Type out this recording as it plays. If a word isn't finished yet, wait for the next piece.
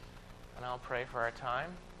And I'll pray for our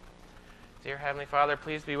time. Dear Heavenly Father,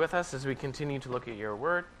 please be with us as we continue to look at your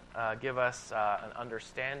word. Give us an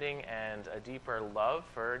understanding and a deeper love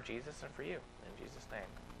for Jesus and for you. In Jesus' name,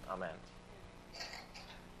 amen.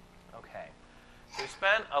 Okay. So we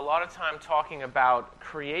spent a lot of time talking about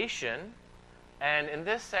creation, and in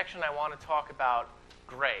this section I want to talk about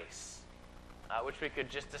grace, which we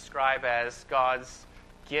could just describe as God's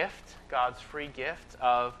gift, God's free gift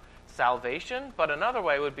of salvation. But another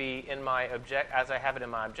way would be, as I have it in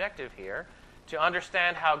my objective here, to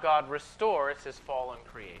understand how God restores his fallen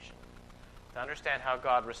creation. To understand how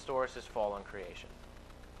God restores his fallen creation.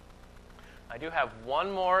 I do have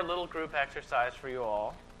one more little group exercise for you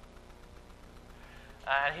all.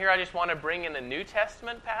 And here I just want to bring in a New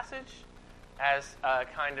Testament passage as a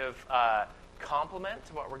kind of complement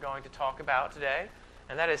to what we're going to talk about today.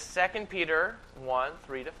 And that is 2 Peter 1,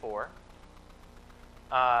 3 to 4.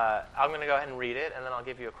 I'm going to go ahead and read it, and then I'll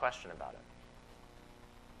give you a question about it.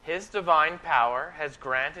 His divine power has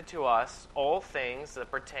granted to us all things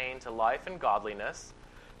that pertain to life and godliness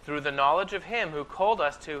through the knowledge of him who called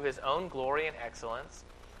us to his own glory and excellence,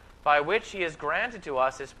 by which he has granted to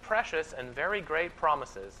us his precious and very great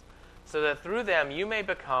promises, so that through them you may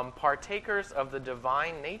become partakers of the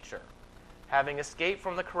divine nature, having escaped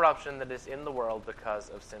from the corruption that is in the world because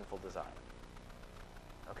of sinful desire.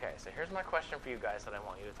 Okay, so here's my question for you guys that I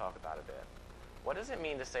want you to talk about a bit. What does it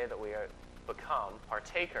mean to say that we are become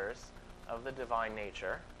partakers of the divine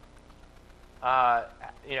nature?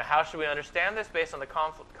 How should we understand this based on the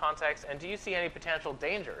context? And do you see any potential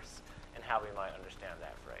dangers in how we might understand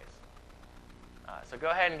that phrase? So go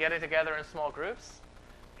ahead and get it together in small groups.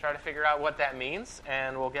 Try to figure out what that means,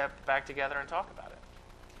 and we'll get back together and talk about it.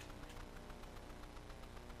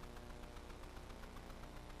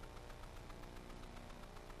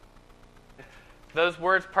 Those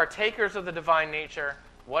words, partakers of the divine nature,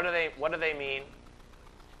 what do they mean?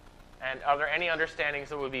 And are there any understandings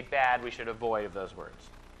that would be bad we should avoid of those words?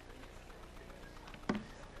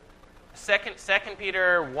 2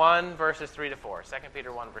 Peter 1, verses 3 to 4. 2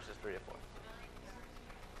 Peter 1, verses 3 to 4.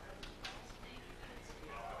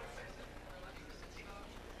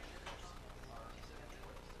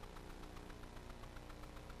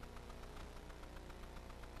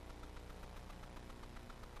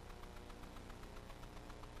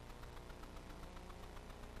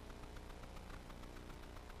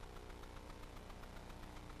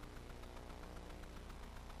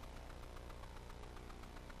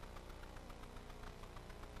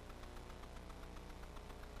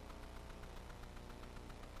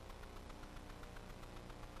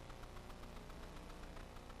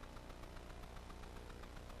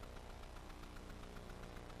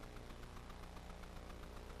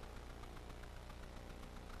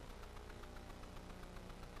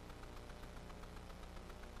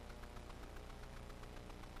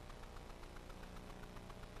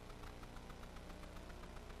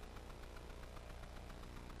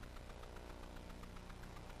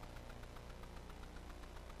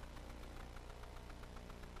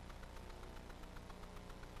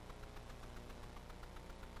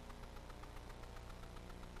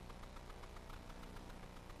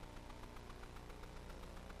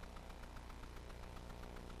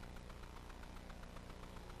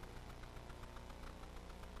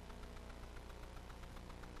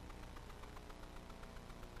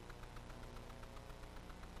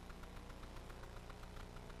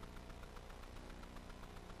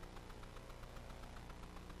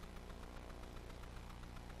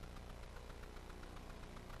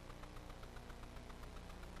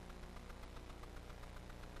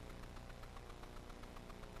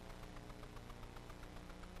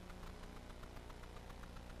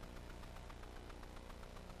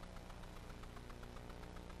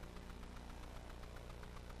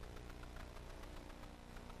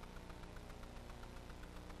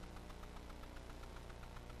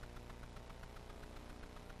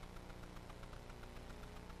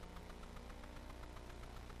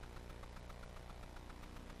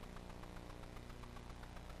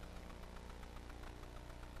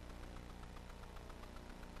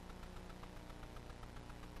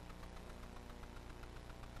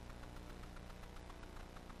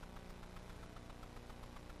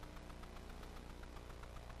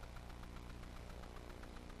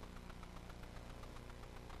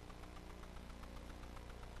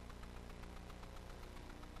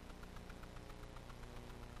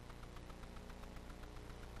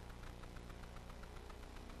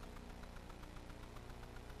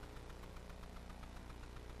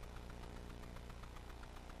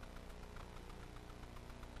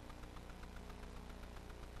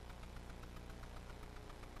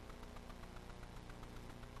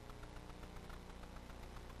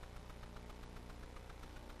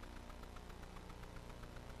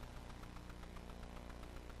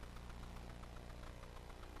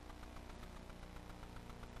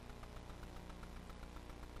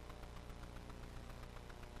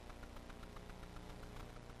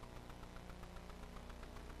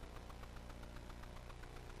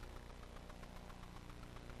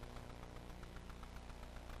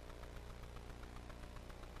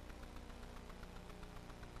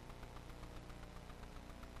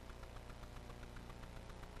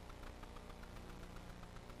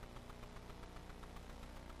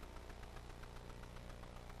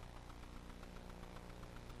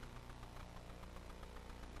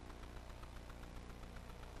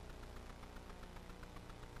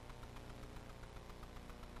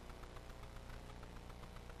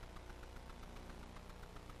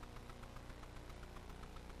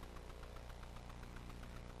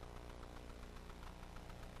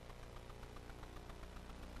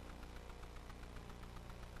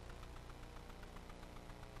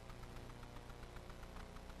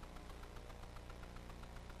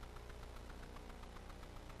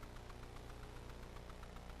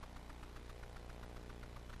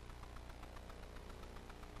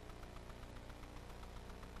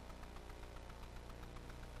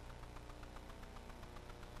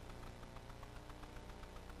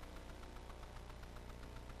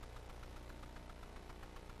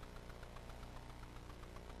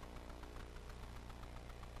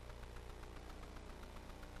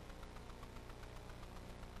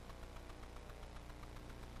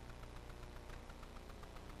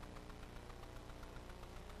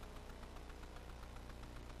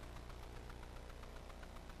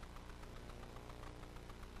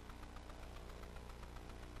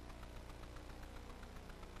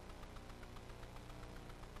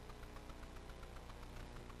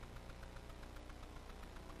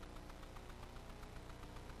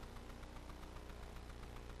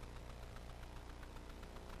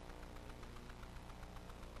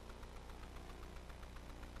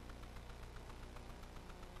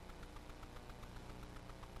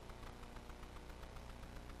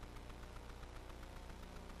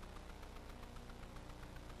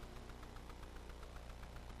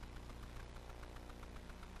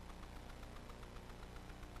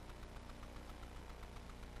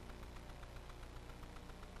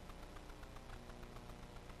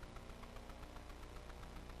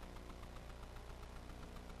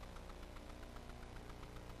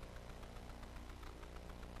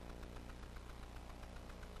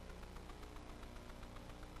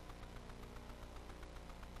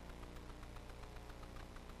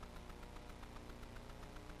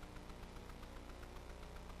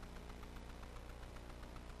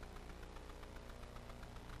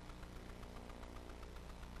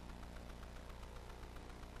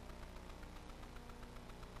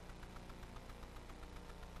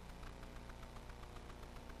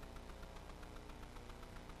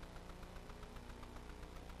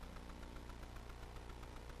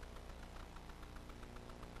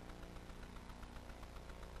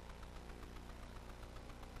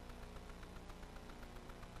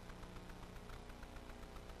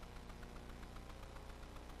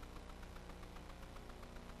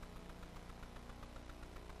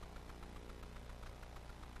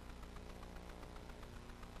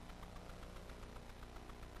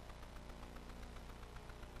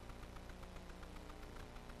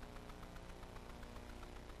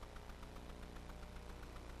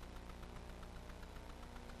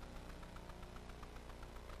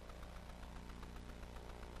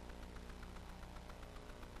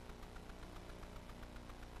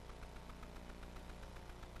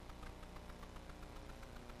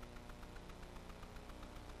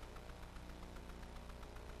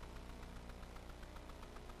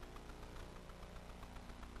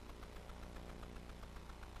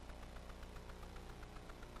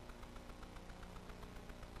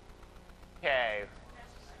 Okay.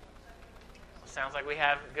 Sounds like we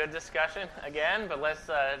have good discussion again, but let's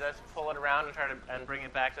pull it around and try to and bring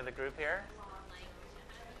it back to the group here.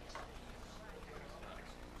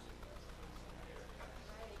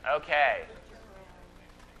 Okay.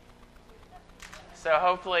 So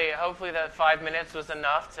hopefully that 5 minutes was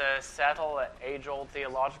enough to settle an age-old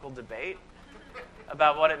theological debate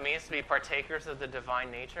about what it means to be partakers of the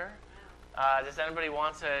divine nature. Does anybody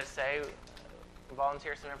want to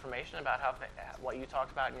volunteer some information about what you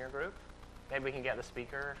talked about in your group? Maybe we can get the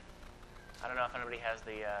speaker. I don't know if anybody has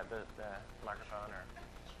the microphone, or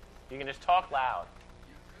you can just talk loud.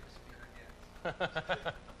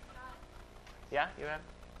 Yeah, you have?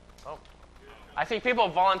 Oh. I see people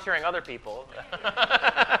volunteering other people. Who,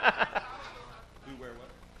 where, what?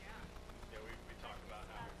 Yeah, we talked about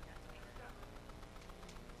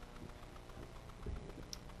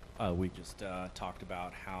how. We just talked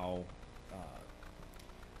about how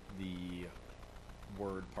the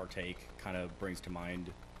word partake kind of brings to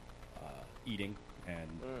mind eating and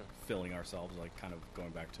filling ourselves, like kind of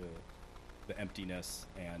going back to the emptiness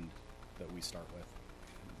and that we start with,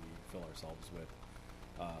 and we fill ourselves with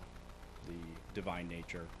the divine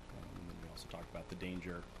nature. And then we also talked about the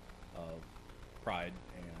danger of pride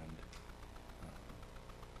and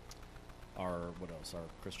our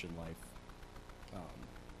Christian life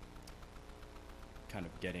kind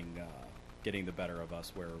of getting the better of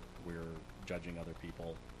us, where we're judging other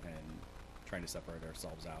people and trying to separate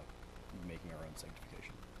ourselves out, making our own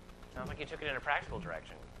sanctification. Sounds like you took it in a practical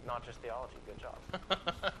direction, not just theology. Good job.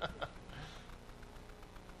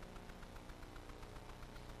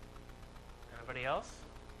 Anybody else?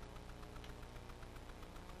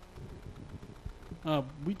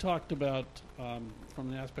 We talked about, from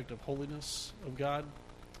the aspect of holiness of God,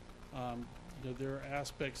 there are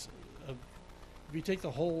aspects of, if you take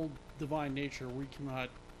the whole divine nature, we cannot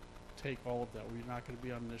take all of that. We're not going to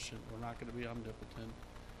be omniscient. We're not going to be omnipotent.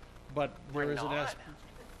 But there is an aspect.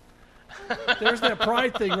 There's that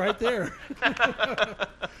pride thing right there.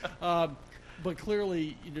 But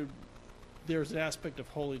clearly, there's an aspect of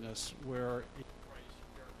holiness where in Christ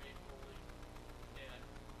we are made holy, and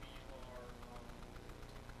we are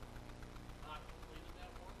not complete in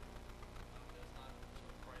that work. That's not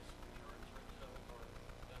until Christ returns or until our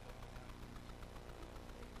death on the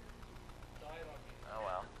died on me. Oh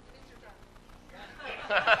well.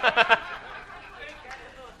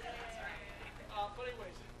 But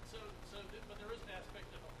anyways, but there is an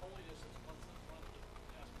aspect of holiness that's one of the aspects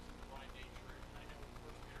of divine nature. And I know in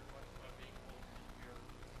 1 Peter talks about being holy because we are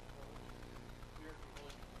holy. We are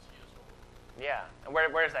holy because He is holy. Yeah. And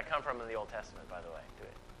where does that come from in the Old Testament, by the way? Do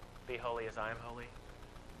it. Be holy as I am holy.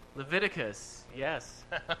 Leviticus. Yes.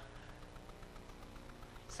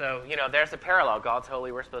 So, there's a parallel. God's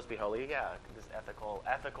holy. We're supposed to be holy. Yeah. This ethical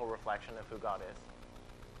reflection of who God is.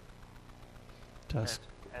 Test.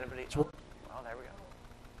 Anybody? Oh, there we go.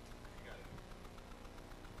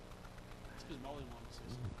 That's because Molly wanted to say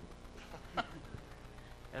something.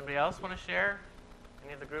 Anybody else want to share?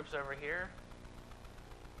 Any of the groups over here?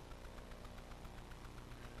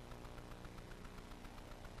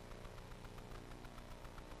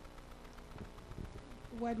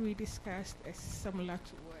 What we discussed is similar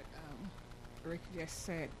to what Rick just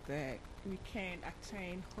said, that we can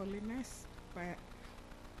attain holiness by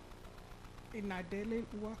in our daily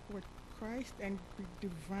walk with Christ and be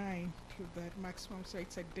divine to that maximum. So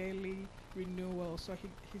it's a daily renewal. So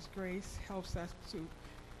His grace helps us to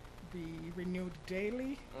be renewed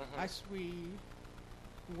daily as we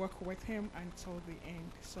work with Him until the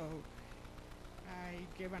end. So I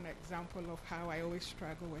gave an example of how I always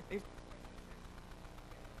struggle with it.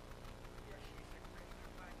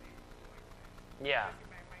 Yeah.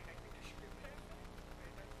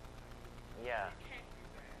 Yeah.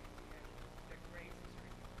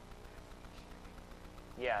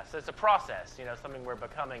 Yeah, so it's a process, something we're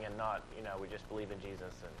becoming and not, we just believe in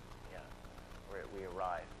Jesus and, we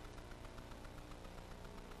arrive.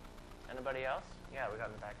 Anybody else? Yeah, we got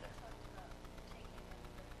in the back there.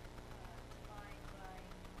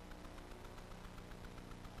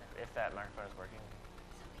 If that microphone is working.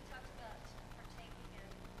 So we talked about partaking in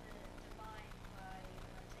the divine by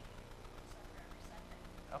taking the Lord's Supper every Sunday.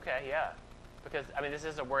 Okay, yeah. Because, this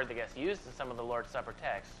is a word that gets used in some of the Lord's Supper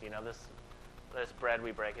texts. This bread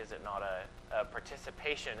we break, is it not a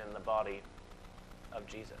participation in the body of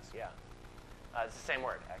Jesus? Yeah. It's the same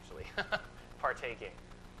word, actually. Partaking.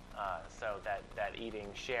 So that eating,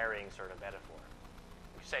 sharing sort of metaphor.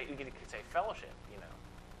 You could say fellowship,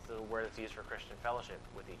 It's the word that's used for Christian fellowship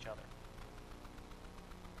with each other.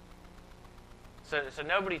 So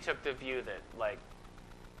nobody took the view that,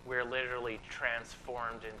 we're literally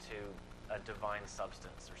transformed into a divine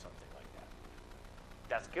substance or something like that.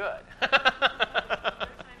 That's good.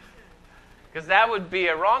 Because that would be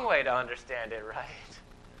a wrong way to understand it, right?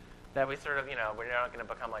 That we sort of, we're not going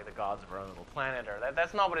to become like the gods of our own little planet, or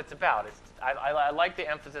that's not what it's about. I like the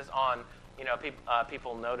emphasis on,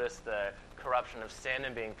 people notice the corruption of sin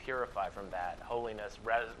and being purified from that, holiness,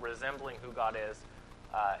 resembling who God is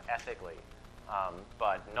ethically,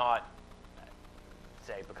 but not,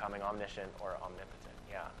 say, becoming omniscient or omnipotent.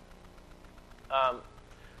 Yeah.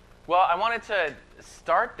 Well, I wanted to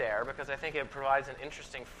start there because I think it provides an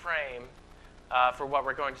interesting frame for what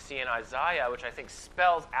we're going to see in Isaiah, which I think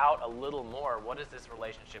spells out a little more what does this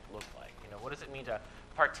relationship look like? What does it mean to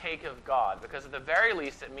partake of God? Because at the very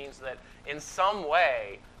least, it means that in some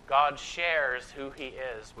way, God shares who he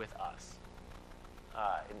is with us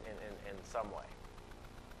in some way.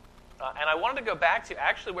 And I wanted to go back to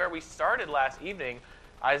actually where we started last evening,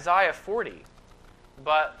 Isaiah 40,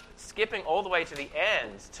 but skipping all the way to the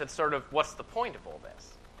end to sort of what's the point of all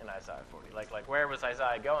this in Isaiah 40? Like where was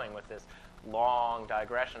Isaiah going with this long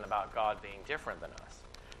digression about God being different than us?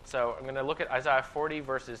 So I'm going to look at Isaiah 40,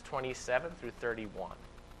 verses 27 through 31.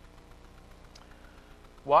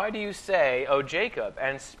 Why do you say, O Jacob,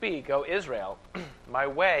 and speak, O Israel, my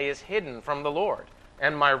way is hidden from the Lord,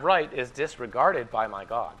 and my right is disregarded by my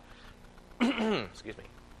God? Excuse me.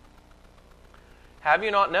 Have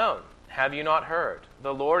you not known? Have you not heard?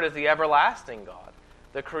 The Lord is the everlasting God,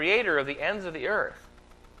 the creator of the ends of the earth.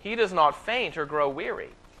 He does not faint or grow weary.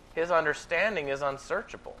 His understanding is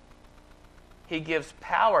unsearchable. He gives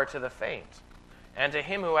power to the faint, and to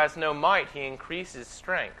him who has no might he increases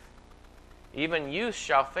strength. Even youth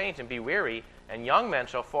shall faint and be weary, and young men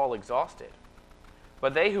shall fall exhausted.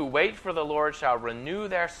 But they who wait for the Lord shall renew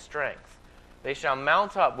their strength. They shall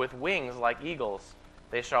mount up with wings like eagles.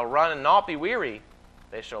 They shall run and not be weary.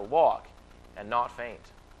 They shall walk and not faint.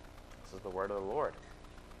 This is the word of the Lord.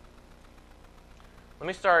 Let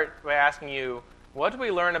me start by asking you, what do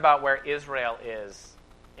we learn about where Israel is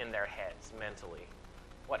in their heads mentally?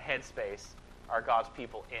 What headspace are God's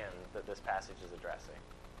people in that this passage is addressing?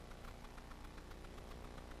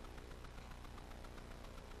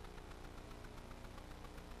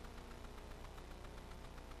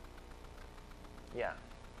 Yeah.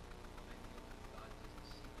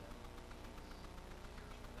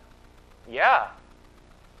 Yeah.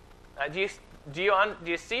 Do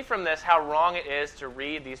you see from this how wrong it is to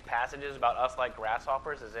read these passages about us like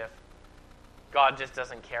grasshoppers as if God just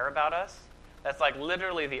doesn't care about us? That's like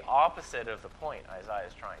literally the opposite of the point Isaiah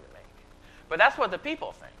is trying to make. But that's what the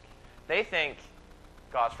people think. They think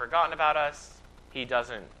God's forgotten about us. He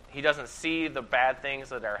doesn't see the bad things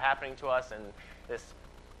that are happening to us in this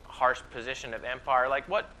harsh position of empire. Like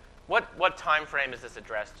what time frame is this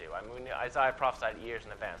addressed to? I mean, Isaiah prophesied years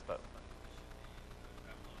in advance, but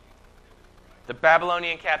the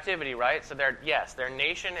Babylonian captivity, right? So their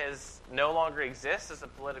nation no longer exists as a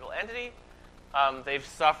political entity. They've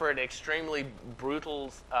suffered extremely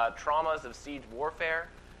brutal traumas of siege warfare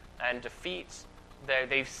and defeats.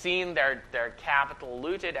 They've seen their capital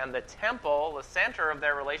looted, and the temple, the center of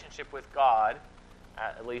their relationship with God,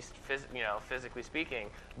 at least physically speaking,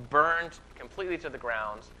 burned completely to the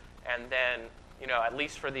ground. And then, at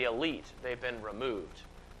least for the elite, they've been removed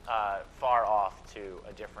far off to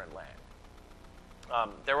a different land.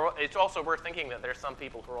 It's also worth thinking that there's some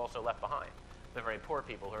people who are also left behind, the very poor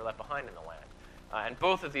people who are left behind in the land. And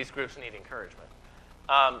both of these groups need encouragement.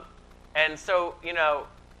 And so,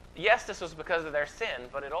 yes, this was because of their sin,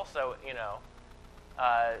 but it also,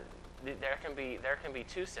 there can be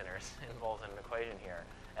two sinners involved in an equation here.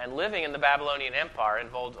 And living in the Babylonian Empire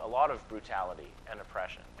involved a lot of brutality and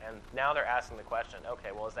oppression. And now they're asking the question,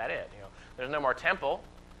 okay, well, is that it? There's no more temple,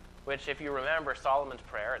 which, if you remember Solomon's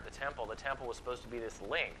prayer at the temple was supposed to be this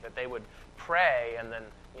link that they would pray, and then,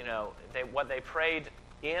 what they prayed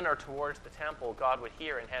in or towards the temple, God would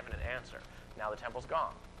hear in heaven and answer. Now the temple's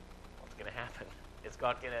gone. What's going to happen?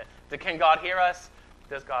 Can God hear us?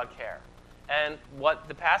 Does God care? And what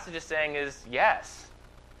the passage is saying is yes.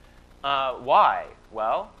 Why?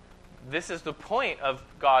 Well, this is the point of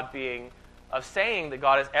saying that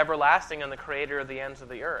God is everlasting and the creator of the ends of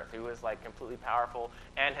the earth, who is like completely powerful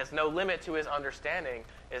and has no limit to his understanding,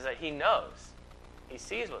 is that he knows. He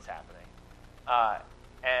sees what's happening.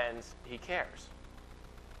 And he cares.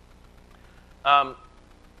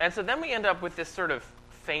 And so then we end up with this sort of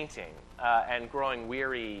fainting and growing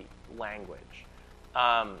weary language.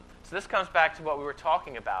 So this comes back to what we were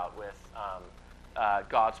talking about with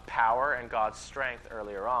God's power and God's strength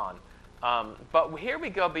earlier on. But here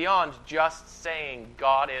we go beyond just saying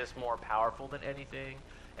God is more powerful than anything,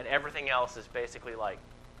 and everything else is basically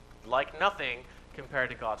like nothing, compared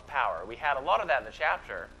to God's power. We had a lot of that in the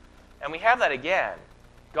chapter, and we have that again.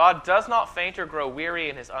 God does not faint or grow weary,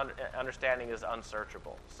 and his understanding is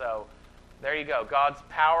unsearchable. So there you go. God's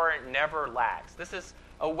power never lacks. This is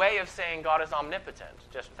a way of saying God is omnipotent,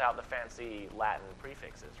 just without the fancy Latin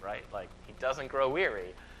prefixes, right? Like, he doesn't grow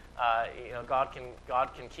weary. God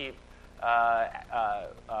can keep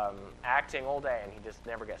acting all day, and he just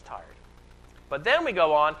never gets tired. But then we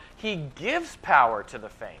go on, he gives power to the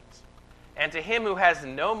faint, and to him who has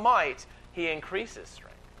no might, he increases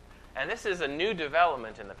strength. And this is a new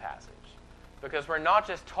development in the passage, because we're not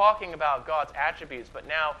just talking about God's attributes, but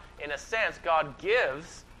now, in a sense, God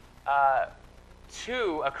gives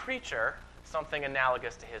to a creature something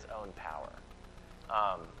analogous to his own power.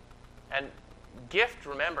 And gift,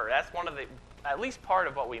 remember, that's one of the, at least part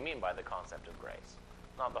of what we mean by the concept of grace.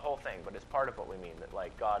 Not the whole thing, but it's part of what we mean, that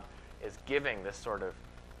like God is giving this sort of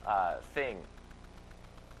thing.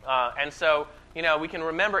 And so, we can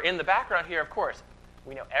remember in the background here, of course,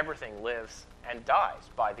 we know everything lives and dies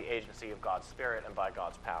by the agency of God's Spirit and by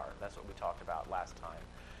God's power. That's what we talked about last time.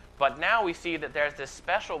 But now we see that there's this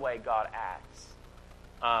special way God acts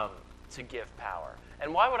to give power.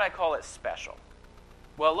 And why would I call it special?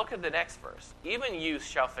 Well, look at the next verse. Even youth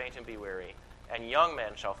shall faint and be weary, and young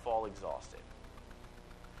men shall fall exhausted.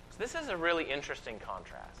 So this is a really interesting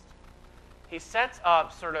contrast. He sets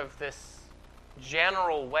up sort of this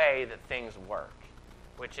general way that things work,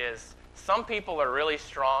 which is some people are really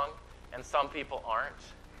strong and some people aren't.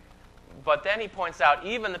 But then he points out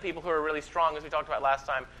even the people who are really strong, as we talked about last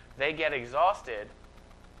time, they get exhausted.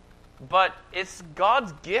 But it's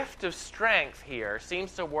God's gift of strength here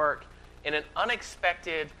seems to work in an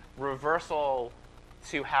unexpected reversal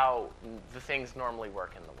to how the things normally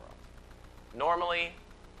work in the world. Normally,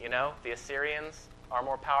 the Assyrians are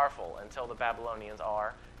more powerful until the Babylonians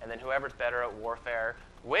are, and then whoever's better at warfare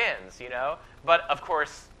wins, But, of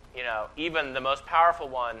course, even the most powerful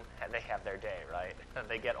one, they have their day, right?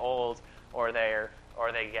 They get old, or they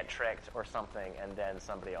get tricked or something, and then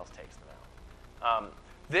somebody else takes them out.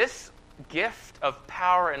 This gift of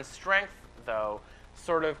power and strength, though,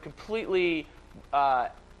 sort of completely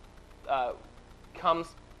comes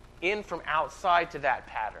in from outside to that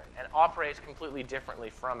pattern and operates completely differently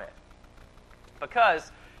from it.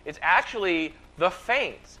 Because it's actually the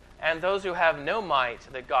faint and those who have no might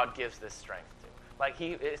that God gives this strength to. Like,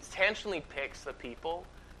 he intentionally picks the people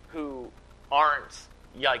who aren't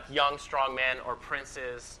like young, strong men or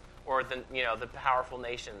princes or the powerful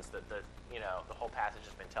nations that the whole passage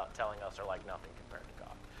has been telling us are like nothing compared to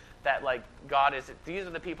God. That like these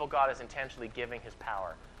are the people God is intentionally giving his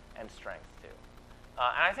power and strength to.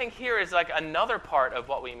 And I think here is like another part of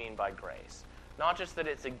what we mean by grace. Not just that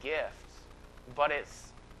it's a gift, but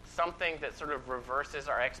it's something that sort of reverses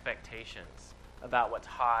our expectations about what's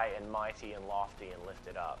high and mighty and lofty and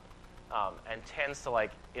lifted up, and tends to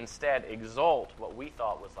like instead exalt what we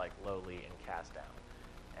thought was like lowly and cast down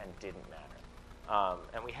and didn't matter.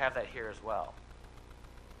 And we have that here as well.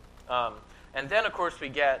 And then, of course, we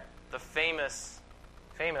get the famous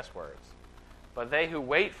words. But they who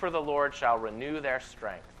wait for the Lord shall renew their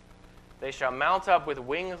strength. They shall mount up with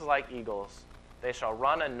wings like eagles. They shall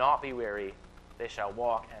run and not be weary. They shall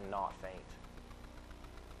walk and not faint.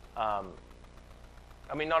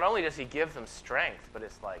 Not only does he give them strength, but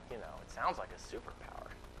it's like, it sounds like a superpower.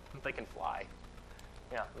 They can fly.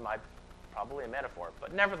 Probably a metaphor,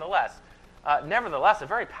 but nevertheless, a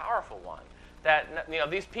very powerful one. That,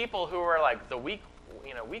 these people who were like the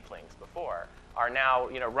weaklings before are now,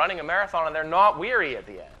 running a marathon and they're not weary at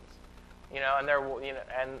the end. And they're,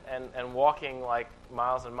 and walking like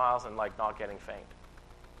miles and miles and like not getting faint.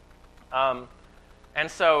 And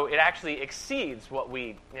so it actually exceeds what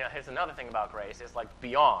we, here's another thing about grace, it's like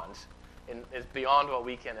beyond. It's beyond what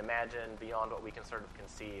we can imagine, beyond what we can sort of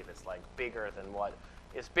conceive. It's like bigger than what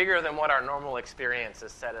our normal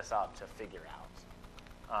experiences set us up to figure out.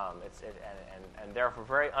 And therefore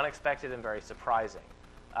very unexpected and very surprising.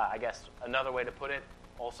 I guess another way to put it,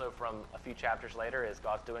 also from a few chapters later, is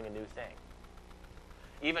God's doing a new thing.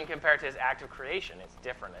 Even compared to his act of creation, it's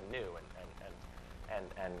different and new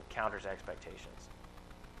and counters expectations.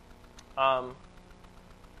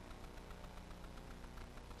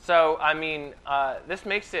 This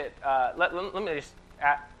makes it... let me just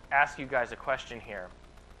ask you guys a question here.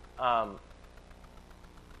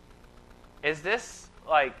 Is this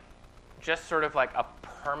like just sort of like a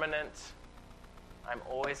permanent, I'm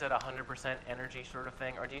always at 100% energy sort of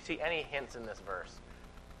thing? Or do you see any hints in this verse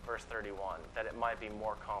 31, that it might be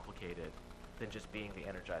more complicated than just being the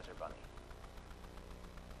Energizer Bunny?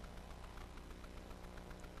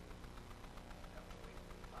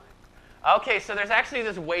 Okay, so there's actually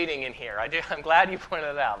this waiting in here. I'm glad you pointed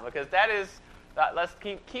it out, because let's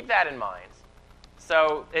keep that in mind.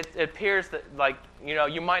 So it appears that, like,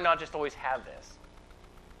 you might not just always have this.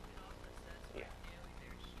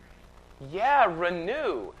 Yeah,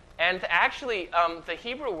 renew. And actually, the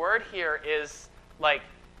Hebrew word here is like,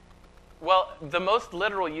 well, the most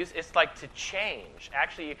literal use is like to change.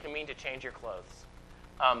 Actually, it can mean to change your clothes.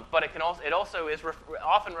 But it also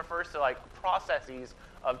often refers to like processes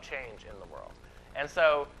of change in the world. And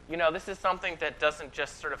so, this is something that doesn't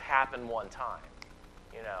just sort of happen one time.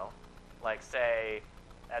 Like say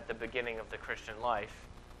at the beginning of the Christian life,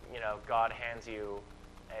 God hands you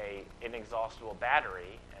an inexhaustible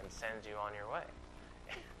battery and sends you on your way.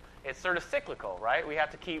 It's sort of cyclical, right? We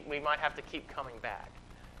might have to keep coming back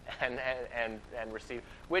and receive,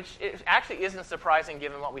 which actually isn't surprising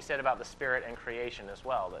given what we said about the Spirit and creation as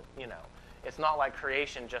well. That it's not like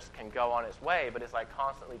creation just can go on its way, but it's like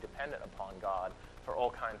constantly dependent upon God for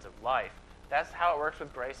all kinds of life. That's how it works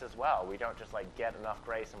with grace as well. We don't just like get enough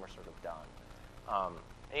grace and we're sort of done.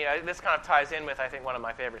 This kind of ties in with, I think, one of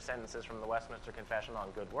my favorite sentences from the Westminster Confession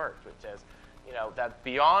on Good Works, which says, that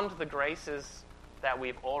beyond the graces that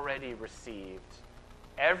we've already received,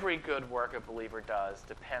 every good work a believer does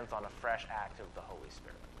depends on a fresh act of the Holy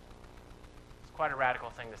Spirit. It's quite a radical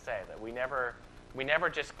thing to say, that we never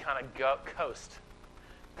just kind of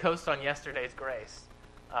coast on yesterday's grace,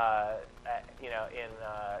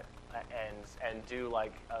 and do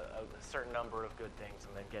like a certain number of good things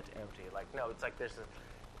and then get to empty. Like, no, it's like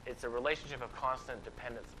it's a relationship of constant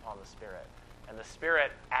dependence upon the Spirit, and the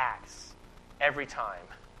Spirit acts every time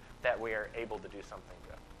that we are able to do something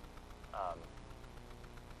good.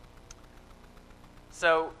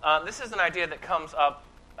 So this is an idea that comes up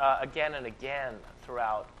again and again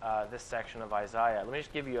throughout this section of Isaiah. Let me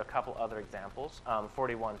just give you a couple other examples.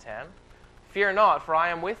 41:10. Fear not, for I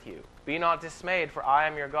am with you. Be not dismayed, for I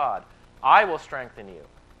am your God. I will strengthen you.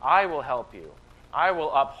 I will help you. I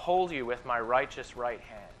will uphold you with my righteous right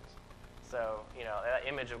hand. So, that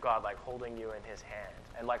image of God like holding you in his hand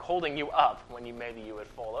and like holding you up when maybe you would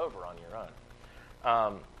fall over on your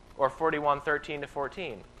own. Or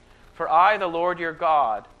 41:13-14. For I, the Lord your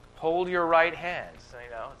God, hold your right hand. So,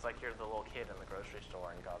 it's like you're the little kid in the grocery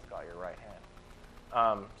store and God's got your right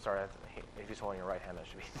hand. Sorry, if he's holding your right hand, that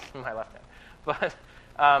should be my left hand. But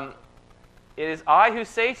it is I who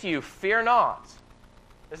say to you, fear not.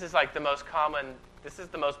 This is like the most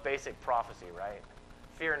basic prophecy, right?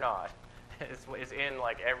 Fear not. It's in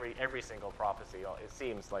like every single prophecy. It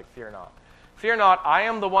seems like fear not. Fear not, I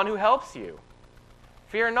am the one who helps you.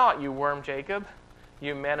 Fear not, you worm Jacob,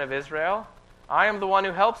 you men of Israel. I am the one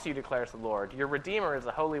who helps you, declares the Lord. Your Redeemer is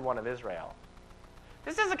the Holy One of Israel.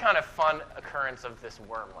 This is a kind of fun occurrence of this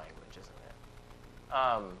worm language, isn't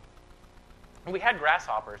it? We had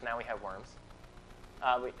grasshoppers, now we have worms.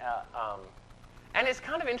 And it's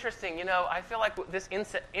kind of interesting, I feel like this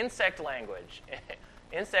insect language,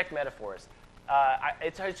 insect metaphors,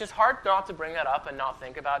 it's just hard not to bring that up and not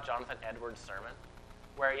think about Jonathan Edwards' sermon,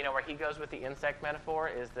 where he goes with the insect metaphor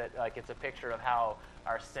is that like it's a picture of how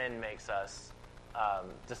our sin makes us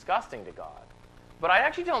disgusting to God. But I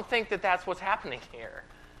actually don't think that that's what's happening here.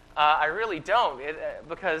 I really don't,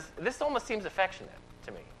 because this almost seems affectionate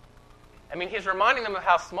to me. I mean, he's reminding them of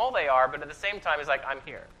how small they are, but at the same time, he's like, I'm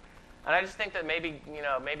here. And I just think that maybe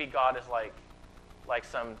God is like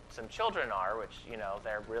some children are, which,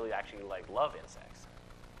 they're really actually like love insects.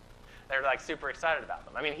 They're like super excited about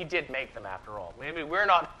them. I mean, he did make them after all. Maybe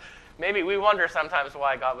we wonder sometimes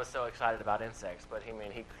why God was so excited about insects, but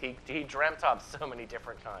he dreamt up so many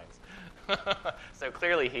different kinds. So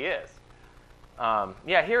clearly he is.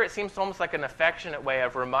 Here it seems almost like an affectionate way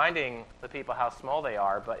of reminding the people how small they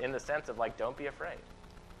are, but in the sense of like, don't be afraid.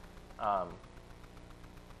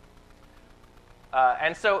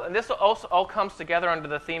 And so this also all comes together under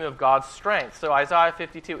the theme of God's strength. So Isaiah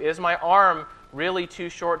 52, is my arm really too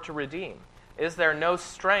short to redeem? Is there no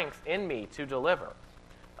strength in me to deliver?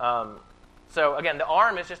 So again, the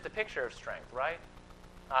arm is just a picture of strength, right?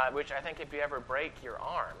 Which I think if you ever break your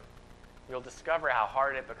arm, you'll discover how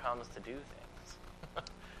hard it becomes to do things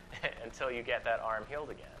until you get that arm healed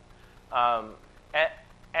again.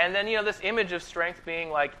 And then, this image of strength being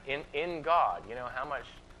like in God, how much,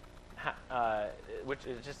 which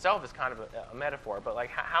itself is kind of a metaphor, but like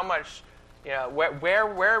how much, where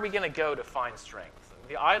are we going to go to find strength?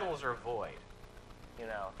 The idols are void.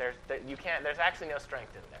 There's actually no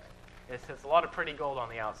strength in there. It's a lot of pretty gold on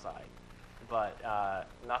the outside, but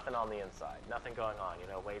nothing on the inside. Nothing going on.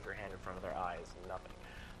 Wave your hand in front of their eyes and nothing.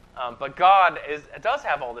 But God does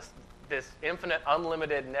have all this infinite,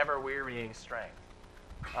 unlimited, never wearying strength.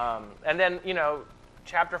 And then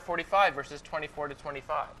chapter 45, verses 24 to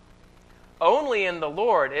 25. Only in the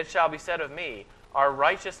Lord it shall be said of me, are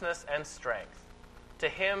righteousness and strength. To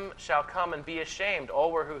him shall come and be ashamed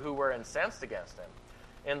all who were incensed against him.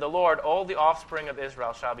 In the Lord all the offspring of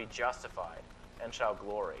Israel shall be justified and shall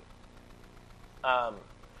glory.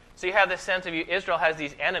 So you have this sense of Israel has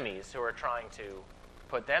these enemies who are trying to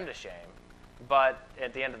put them to shame. But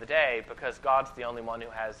at the end of the day, because God's the only one who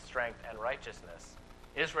has strength and righteousness,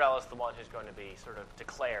 Israel is the one who's going to be sort of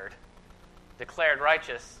declared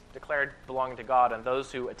righteous, declared belonging to God, and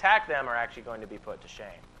those who attack them are actually going to be put to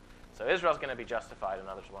shame. So Israel's going to be justified and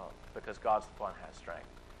others won't, because God's the one who has strength.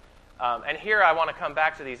 And here I want to come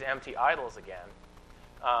back to these empty idols again.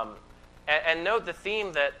 And note the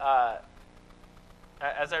theme that,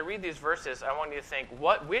 as I read these verses, I want you to think,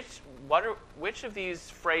 which of these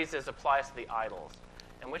phrases applies to the idols,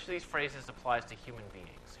 and which of these phrases applies to human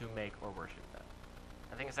beings who make or worship them?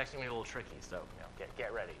 I think it's actually going to be a little tricky, so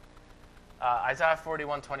get ready. Isaiah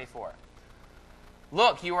 41:24.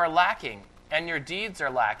 Look, you are lacking, and your deeds are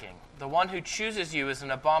lacking. The one who chooses you is an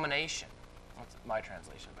abomination. That's my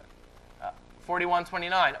translation, but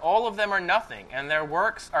 41:29. All of them are nothing, and their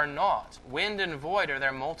works are naught. Wind and void are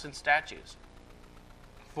their molten statues.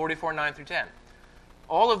 44:9 through 10.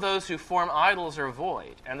 All of those who form idols are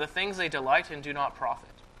void, and the things they delight in do not profit.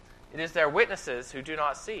 It is their witnesses who do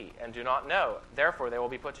not see and do not know, therefore they will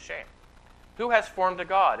be put to shame. Who has formed a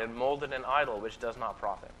god and molded an idol which does not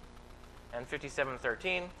profit? And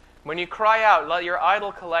 57:13. When you cry out, let your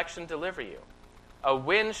idol collection deliver you. A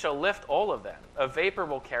wind shall lift all of them, a vapor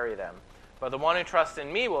will carry them, but the one who trusts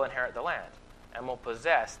in me will inherit the land, and will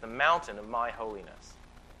possess the mountain of my holiness.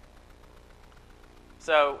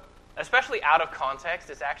 So, especially out of context,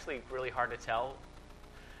 it's actually really hard to tell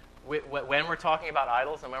when we're talking about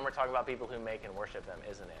idols and when we're talking about people who make and worship them,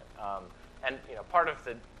 isn't it? And part of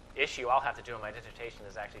the issue I'll have to do in my dissertation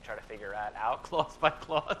is actually try to figure out clause by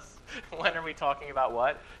clause when are we talking about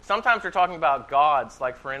what. Sometimes we're talking about gods,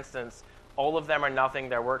 like for instance, all of them are nothing,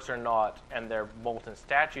 their works are naught, and their molten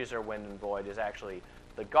statues are wind and void is actually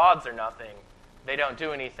the gods are nothing, they don't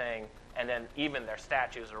do anything, and then even their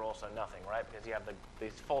statues are also nothing, right? Because you have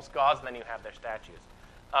these false gods, and then you have their statues.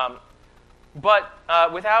 But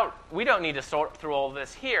we don't need to sort through all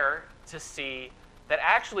this here to see that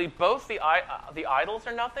actually both the idols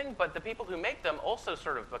are nothing, but the people who make them also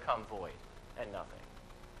sort of become void and nothing.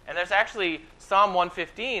 And there's actually, Psalm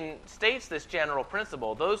 115 states this general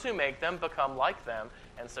principle. Those who make them become like them,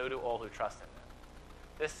 and so do all who trust in them.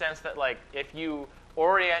 This sense that, like, if you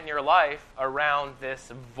orient your life around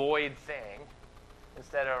this void thing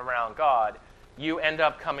instead of around God, you end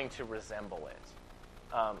up coming to resemble it.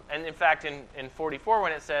 And in fact, in 44,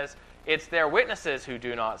 when it says, it's their witnesses who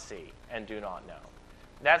do not see and do not know.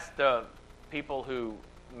 That's the people who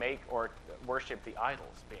make or worship the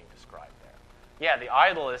idols being described there. Yeah, the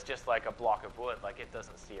idol is just like a block of wood, like it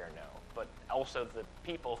doesn't see or know. But also the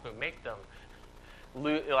people who make them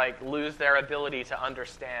lose their ability to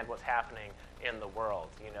understand what's happening in the world.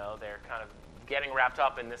 They're kind of getting wrapped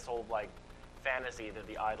up in this whole fantasy that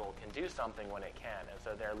the idol can do something when it can, and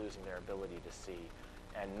so they're losing their ability to see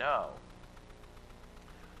and know.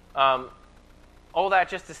 All that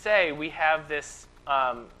just to say, we have this.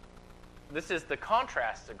 This is the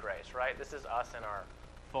contrast to grace, right? This is us in our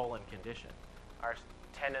fallen condition, our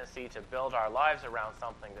tendency to build our lives around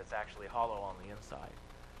something that's actually hollow on the inside.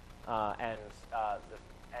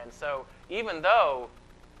 And so even though,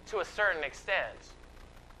 to a certain extent,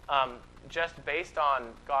 just based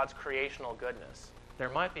on God's creational goodness, there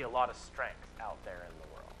might be a lot of strength out there in the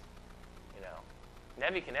world.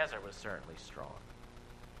 Nebuchadnezzar was certainly strong.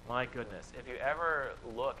 My goodness, if you ever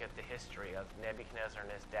look at the history of Nebuchadnezzar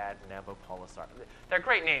and his dad, Nabopolassar, they're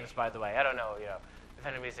great names, by the way. I don't know, if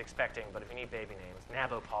anybody's expecting, but if you need baby names,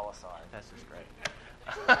 Nabopolassar, that's just great.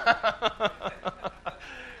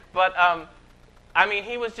 But,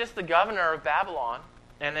 he was just the governor of Babylon,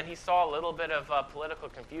 and then he saw a little bit of political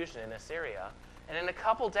confusion in Assyria, and in a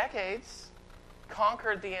couple decades,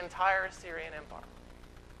 conquered the entire Assyrian Empire.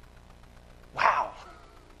 Wow!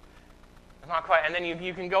 Not quite. And then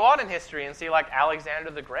you can go on in history and see Alexander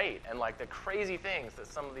the Great and the crazy things that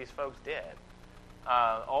some of these folks did,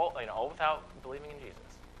 all without believing in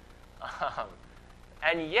Jesus.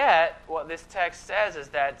 And yet, what this text says is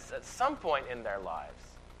that at some point in their lives,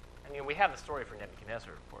 we have the story for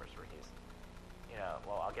Nebuchadnezzar, of course, where he's,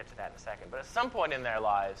 I'll get to that in a second. But at some point in their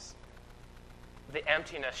lives, the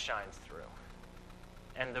emptiness shines through.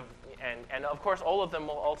 And of course, all of them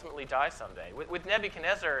will ultimately die someday. With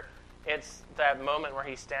Nebuchadnezzar, it's that moment where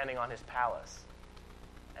he's standing on his palace,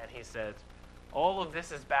 and he says, all of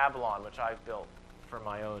this is Babylon, which I've built for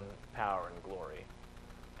my own power and glory.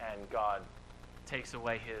 and God takes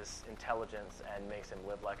away his intelligence and makes him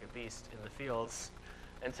live like a beast in the fields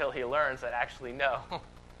until he learns that actually, no,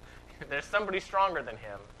 there's somebody stronger than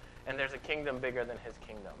him, and there's a kingdom bigger than his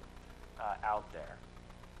kingdom out there.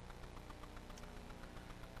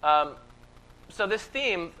 So this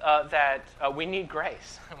theme that we need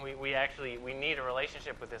grace, we need a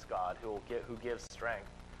relationship with this God who gives strength,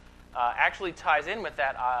 actually ties in with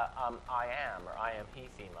that I am he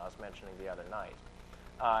theme I was mentioning the other night.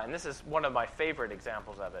 And this is one of my favorite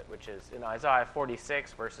examples of it, which is in Isaiah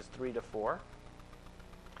 46, verses 3 to 4.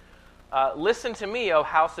 Listen to me, O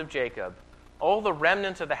house of Jacob, all the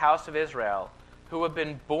remnant of the house of Israel, who have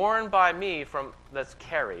been born by me from, that's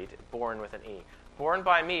carried, born with an E, born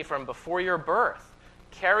by me from before your birth,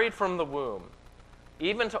 carried from the womb.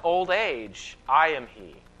 Even to old age, I am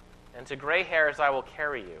he, and to gray hairs I will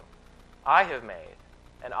carry you. I have made,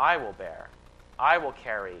 and I will bear. I will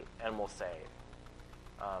carry, and will save.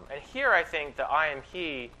 And here I think the I am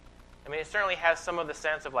he, I mean, it certainly has some of the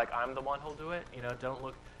sense of like, I'm the one who'll do it, don't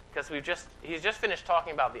look, because he's just finished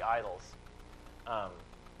talking about the idols.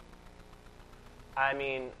 I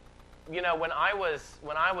mean, when I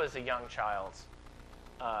was a young child,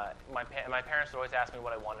 my parents would always ask me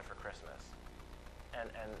what I wanted for Christmas.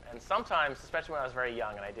 And sometimes, especially when I was very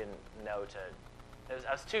young and I didn't know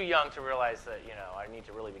I was too young to realize that, I need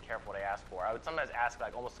to really be careful what I ask for. I would sometimes ask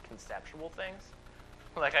like almost conceptual things.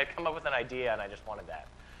 Like I'd come up with an idea and I just wanted that.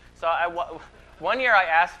 So one year I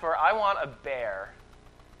asked for, I want a bear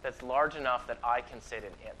that's large enough that I can sit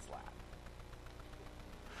in its lap.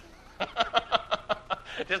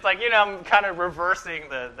 Just like, I'm kind of reversing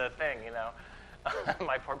the thing,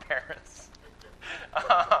 my poor parents.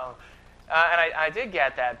 And I did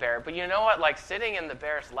get that bear, but you know what? Like sitting in the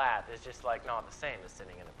bear's lap is just like not the same as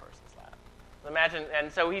sitting in a person's lap. Imagine,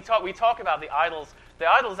 and so we talk about the idols.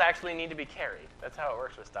 The idols actually need to be carried. That's how it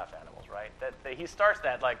works with stuffed animals, right? That he starts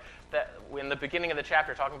that in the beginning of the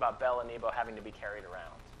chapter talking about Bel and Nebo having to be carried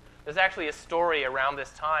around. There's actually a story around the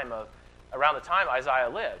time Isaiah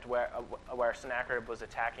lived, where Sennacherib was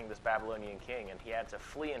attacking this Babylonian king, and he had to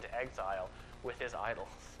flee into exile with his idols.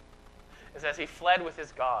 It says he fled with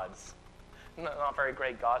his gods. Not very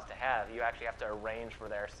great gods to have. You actually have to arrange for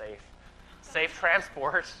their safe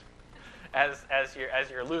transport as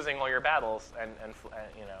you're losing all your battles and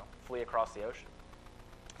flee across the ocean.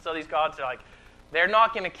 So these gods are like, they're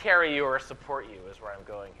not going to carry you or support you, is where I'm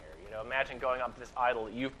going here. Imagine going up to this idol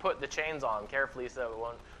that you've put the chains on carefully so it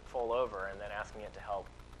won't fall over, and then asking it to help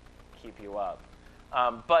keep you up.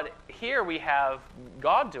 But here we have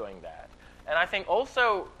God doing that. And I think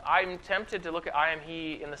also I'm tempted to look at I am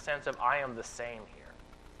he in the sense of I am the same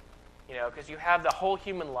here. Because you have the whole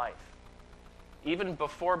human life. Even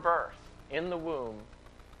before birth, in the womb,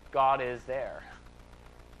 God is there.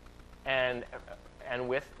 And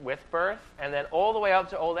with birth, and then all the way up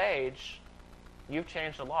to old age, you've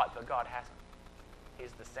changed a lot, but God hasn't.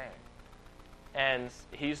 He's the same. And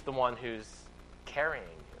he's the one who's carrying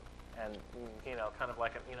you. And, kind of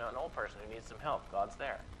like an old person who needs some help. God's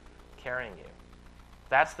there, carrying you.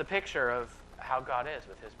 That's the picture of how God is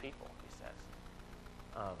with his people, he says.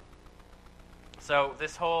 So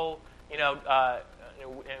this whole,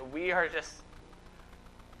 we are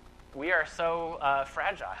so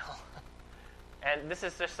fragile. And this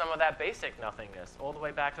is just some of that basic nothingness, all the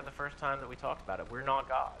way back to the first time that we talked about it. We're not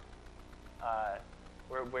God.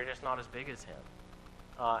 We're just not as big as him.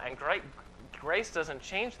 And grace doesn't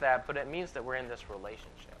change that, but it means that we're in this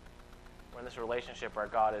relationship. We're in this relationship where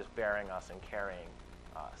God is bearing us and carrying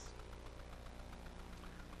us.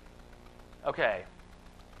 Okay.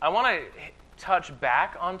 I want to touch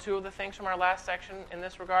back on two of the things from our last section in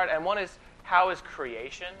this regard. And one is, how is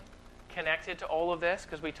creation connected to all of this?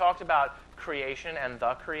 Because we talked about creation and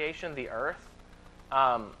the creation, the earth.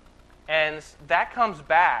 And that comes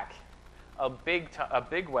back a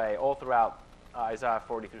big way all throughout Isaiah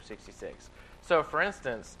 40 through 66. So, for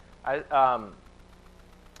instance,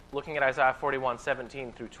 looking at Isaiah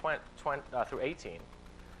 41:17 through 18,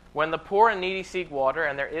 when the poor and needy seek water,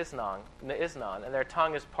 and there is none, and their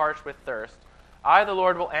tongue is parched with thirst, I, the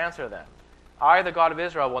Lord, will answer them. I, the God of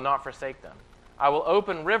Israel, will not forsake them. I will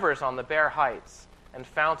open rivers on the bare heights and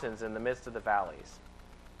fountains in the midst of the valleys.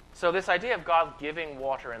 So this idea of God giving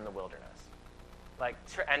water in the wilderness,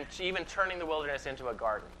 and even turning the wilderness into a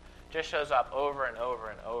garden, just shows up over and over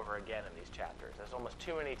and over again in these chapters. There's almost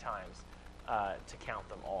too many times to count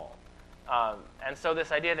them all. And so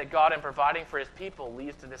this idea that God, in providing for his people,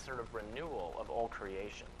 leads to this sort of renewal of all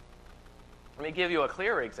creation. Let me give you a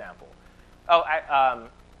clearer example.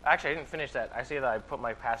 Actually, I didn't finish that. I see that I put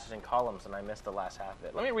my passage in columns and I missed the last half of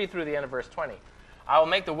it. Let me read through the end of verse 20. I will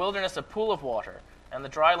make the wilderness a pool of water, and the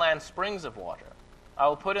dry land springs of water. I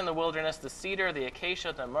will put in the wilderness the cedar, the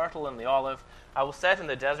acacia, the myrtle, and the olive. I will set in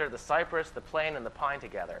the desert the cypress, the plane, and the pine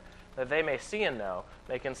together, that they may see and know,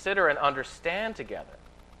 may consider and understand together,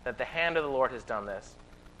 that the hand of the Lord has done this,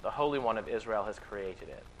 the Holy One of Israel has created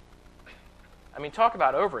it. I mean, talk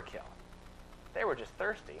about overkill. They were just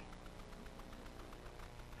thirsty.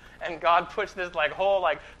 And God puts this whole,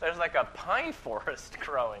 there's a pine forest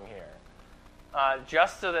growing here.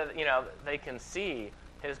 Just so that, they can see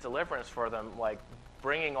his deliverance for them,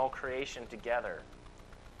 bringing all creation together.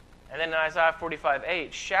 And then in Isaiah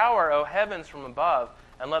 45:8, shower, O heavens, from above,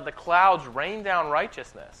 and let the clouds rain down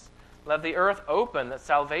righteousness. Let the earth open, that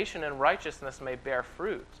salvation and righteousness may bear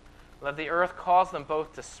fruit. Let the earth cause them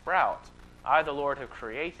both to sprout. I, the Lord, have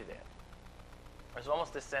created it. There's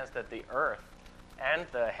almost this sense that the earth and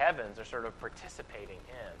the heavens are sort of participating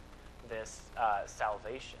in this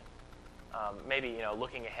salvation. Maybe,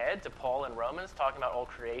 looking ahead to Paul in Romans, talking about all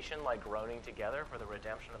creation groaning together for the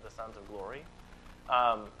redemption of the sons of glory.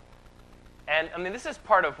 And I mean, this is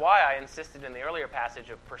part of why I insisted in the earlier passage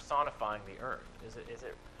of personifying the earth.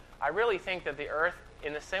 I really think that the earth,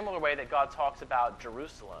 in the similar way that God talks about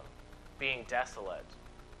Jerusalem being desolate,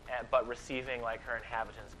 but receiving her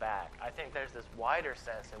inhabitants back, I think there's this wider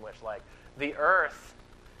sense in which the earth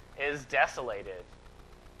is desolated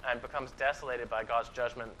and becomes desolated by God's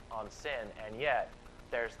judgment on sin, and yet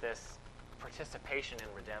there's this participation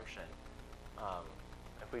in redemption.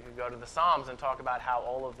 If we could go to the Psalms and talk about how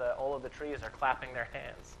all of the trees are clapping their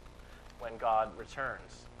hands when God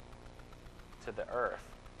returns to the earth.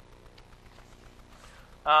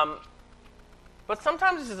 But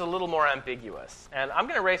sometimes this is a little more ambiguous, and I'm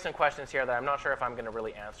going to raise some questions here that I'm not sure if I'm going to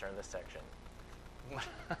really answer in this section.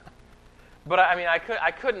 But I mean,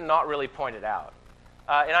 I couldn't not really point it out.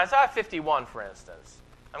 In Isaiah 51, for instance,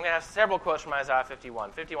 I'm going to have several quotes from Isaiah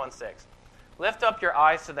 51. 51:6. Lift up your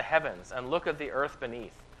eyes to the heavens and look at the earth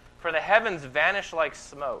beneath. For the heavens vanish like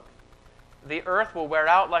smoke. The earth will wear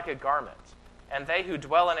out like a garment, and they who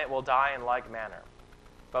dwell in it will die in like manner.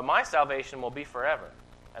 But my salvation will be forever,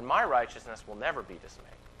 and my righteousness will never be dismayed.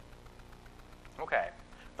 Okay,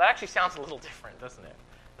 that actually sounds a little different, doesn't it?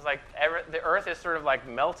 It's the earth is sort of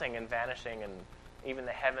melting and vanishing, and even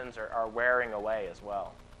the heavens are wearing away as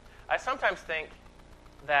well. I sometimes think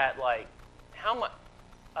that how much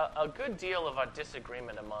a good deal of a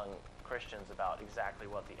disagreement among Christians about exactly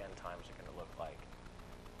what the end times are going to look like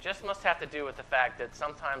just must have to do with the fact that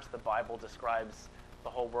sometimes the Bible describes the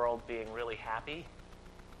whole world being really happy,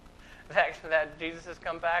 that Jesus has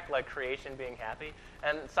come back, creation being happy,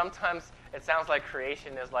 and sometimes it sounds like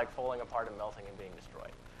creation is falling apart and melting and being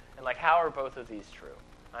destroyed. And how are both of these true?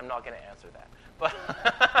 I'm not going to answer that. But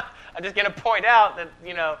I'm just going to point out that,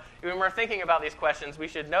 when we're thinking about these questions, we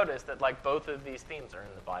should notice that both of these themes are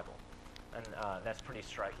in the Bible. And that's pretty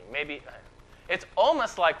striking. Maybe it's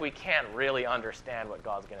almost like we can't really understand what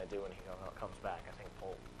God's going to do when he comes back. I think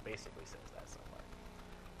Paul basically says that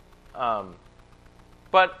somewhere.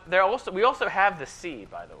 But we also have the sea,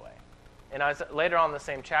 by the way. And later on in the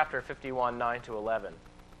same chapter, 51:9-11.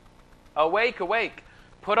 Awake, awake,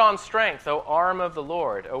 put on strength, O arm of the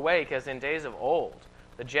Lord. Awake as in days of old,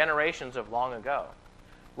 the generations of long ago.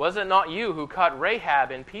 Was it not you who cut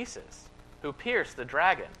Rahab in pieces, who pierced the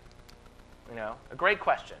dragon? A great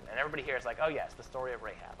question. And everybody here is oh yes, the story of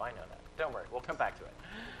Rahab. I know that. Don't worry, we'll come back to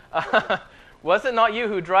it. Was it not you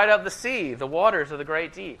who dried up the sea, the waters of the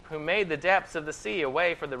great deep, who made the depths of the sea a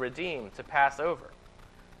way for the redeemed to pass over?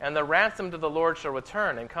 And the ransomed of the Lord shall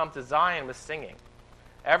return and come to Zion with singing.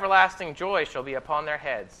 Everlasting joy shall be upon their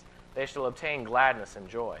heads. They shall obtain gladness and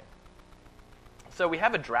joy. So we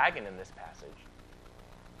have a dragon in this passage.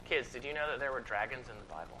 Kids, did you know that there were dragons in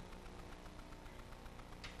the Bible?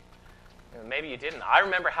 Maybe you didn't. I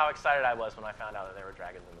remember how excited I was when I found out that there were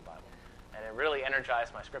dragons in the Bible. And it really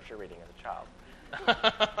energized my scripture reading as a child.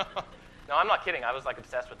 No, I'm not kidding. I was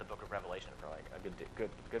obsessed with the book of Revelation for a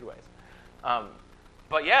good ways.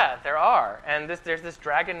 But yeah, there are. And there's this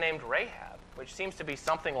dragon named Rahab, which seems to be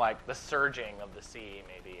something like the surging of the sea,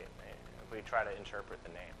 maybe, if we try to interpret the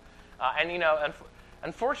name.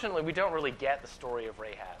 Unfortunately, we don't really get the story of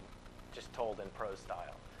Rahab just told in prose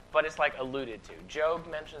style. But it's alluded to. Job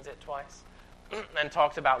mentions it twice and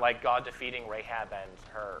talks about God defeating Rahab and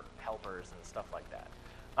her helpers and stuff like that.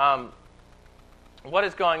 What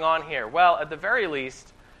is going on here? Well, at the very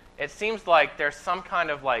least, it seems like there's some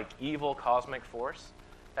kind of evil cosmic force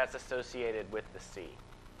that's associated with the sea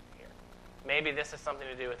here. Maybe this has something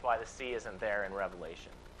to do with why the sea isn't there in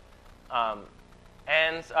Revelation.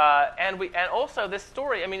 And also this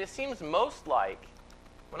story, it seems most like,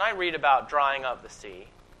 when I read about drying up the sea,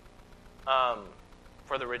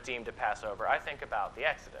 for the redeemed to pass over, I think about the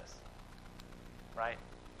Exodus, right?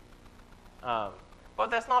 But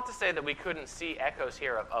that's not to say that we couldn't see echoes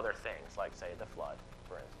here of other things, like, say, the flood,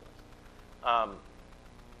 for instance.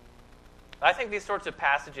 I think these sorts of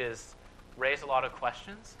passages raise a lot of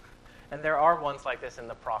questions. And there are ones like this in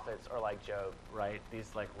the prophets or like Job, right?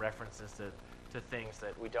 These like references to things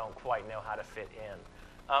that we don't quite know how to fit in.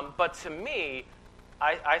 But to me,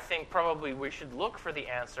 I think probably we should look for the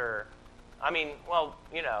answer. I mean, well,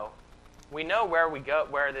 we know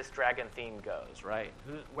where this dragon theme goes, right?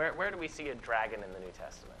 Where do we see a dragon in the New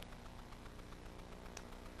Testament?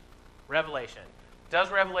 Revelation. Does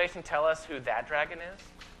Revelation tell us who that dragon is?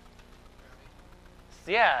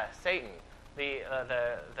 Yeah, Satan, the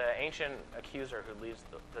ancient accuser who leads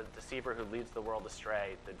the deceiver who leads the world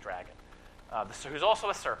astray, the dragon, who's also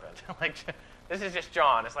a serpent. Like, this is just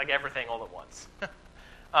John. It's like everything all at once.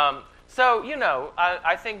 So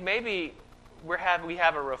I think maybe we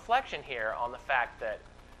have a reflection here on the fact that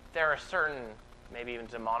there are certain, maybe even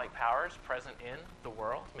demonic powers present in the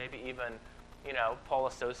world. Maybe even,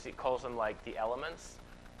 Paul calls them like the elements.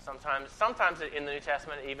 Sometimes in the New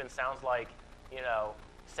Testament it even sounds like,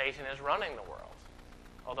 Satan is running the world.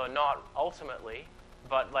 Although not ultimately,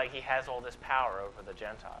 but like he has all this power over the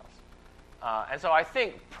Gentiles. And so I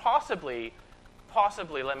think possibly,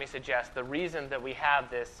 let me suggest, the reason that we have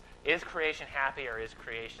this, is creation happy or is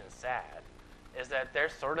creation sad, is that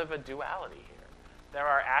there's sort of a duality here. There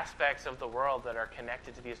are aspects of the world that are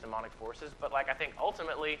connected to these demonic forces, but like I think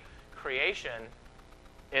ultimately creation,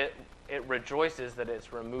 it rejoices that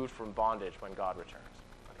it's removed from bondage when God returns.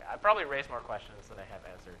 Okay, I probably raised more questions than I have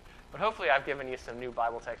answered, but hopefully I've given you some new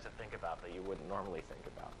Bible texts to think about that you wouldn't normally think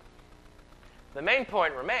about. The main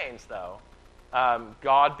point remains, though,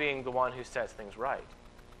 God being the one who sets things right.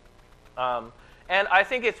 And I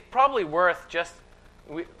think it's probably worth just,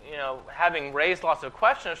 having raised lots of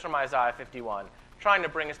questions from Isaiah 51, trying to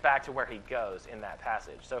bring us back to where he goes in that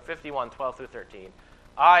passage. So 51, 12 through 13.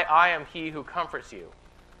 I am he who comforts you.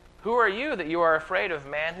 Who are you that you are afraid of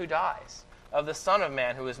man who dies, of the Son of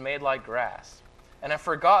Man who is made like grass, and have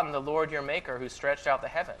forgotten the Lord your Maker who stretched out the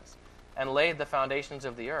heavens and laid the foundations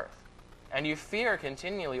of the earth? And you fear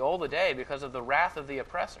continually all the day because of the wrath of the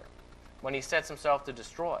oppressor, when he sets himself to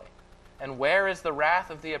destroy. And where is the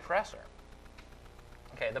wrath of the oppressor?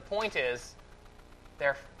 Okay, the point is,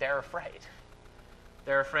 they're afraid.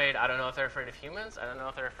 They're afraid. I don't know if they're afraid of humans. I don't know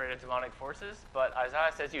if they're afraid of demonic forces. But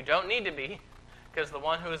Isaiah says you don't need to be, because the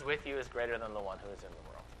one who is with you is greater than the one who is in the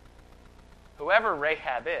world. Whoever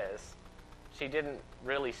Rahab is, she didn't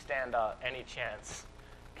really stand any chance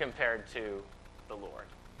compared to the Lord.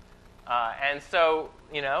 And so,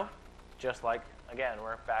 just like, again,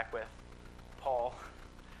 we're back with Paul.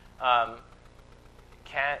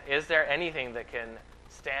 Is there anything that can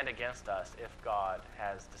stand against us if God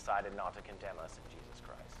has decided not to condemn us in Jesus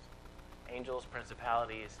Christ? Angels,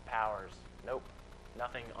 principalities, powers? Nope.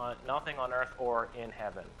 Nothing on earth or in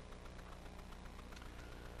heaven.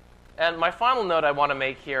 And my final note I want to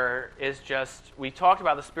make here is just, we talked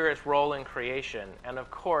about the Spirit's role in creation. And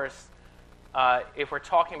of course, if we're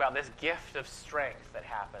talking about this gift of strength that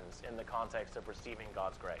happens in the context of receiving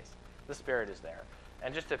God's grace, the Spirit is there.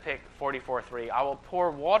 And just to pick 44:3, I will pour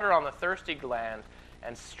water on the thirsty land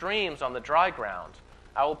and streams on the dry ground.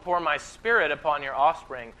 I will pour my Spirit upon your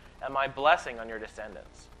offspring and my blessing on your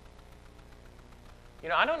descendants.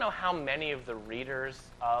 I don't know how many of the readers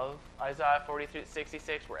of Isaiah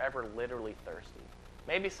 43:66 were ever literally thirsty.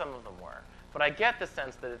 Maybe some of them were. But I get the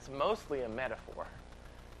sense that it's mostly a metaphor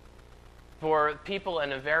for people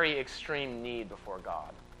in a very extreme need before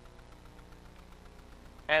God.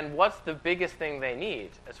 And what's the biggest thing they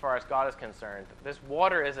need as far as God is concerned? This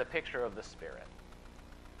water is a picture of the Spirit.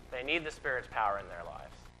 They need the Spirit's power in their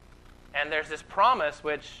lives. And there's this promise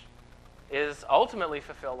which is ultimately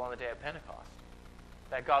fulfilled on the day of Pentecost,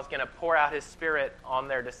 that God's going to pour out his Spirit on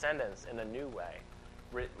their descendants in a new way,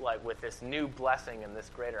 like with this new blessing and this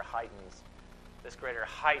greater heightened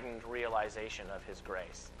realization of his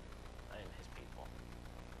grace in his people.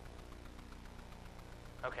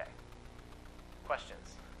 Okay.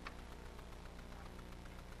 Questions?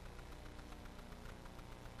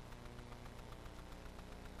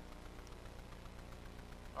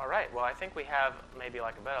 All right. Well, I think we have maybe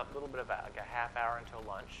like a little bit of a half hour until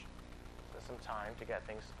lunch. So some time to get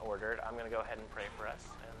things ordered. I'm going to go ahead and pray for us,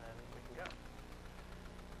 and then we can go.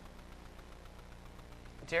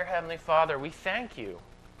 Dear Heavenly Father, we thank you.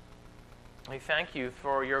 We thank you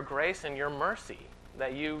for your grace and your mercy,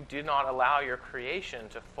 that you do not allow your creation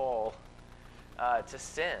to fall to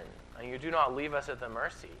sin, and you do not leave us at the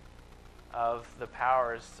mercy of the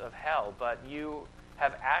powers of hell, but you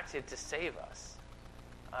have acted to save us.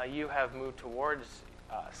 you have moved towards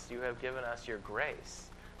us. You have given us your grace.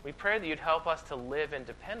 We pray that you'd help us to live in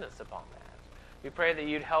dependence upon that. We pray that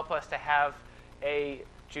you'd help us to have a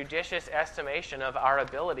judicious estimation of our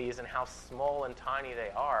abilities and how small and tiny they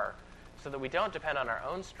are, so that we don't depend on our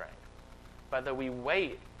own strength, but that we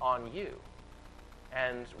wait on you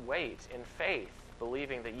and wait in faith,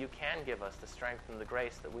 believing that you can give us the strength and the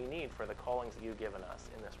grace that we need for the callings that you've given us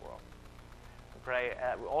in this world. We pray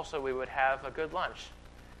also we would have a good lunch,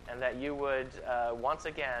 and that you would once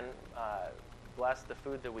again bless the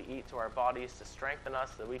food that we eat to our bodies to strengthen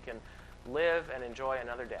us, so that we can live and enjoy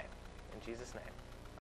another day. In Jesus' name.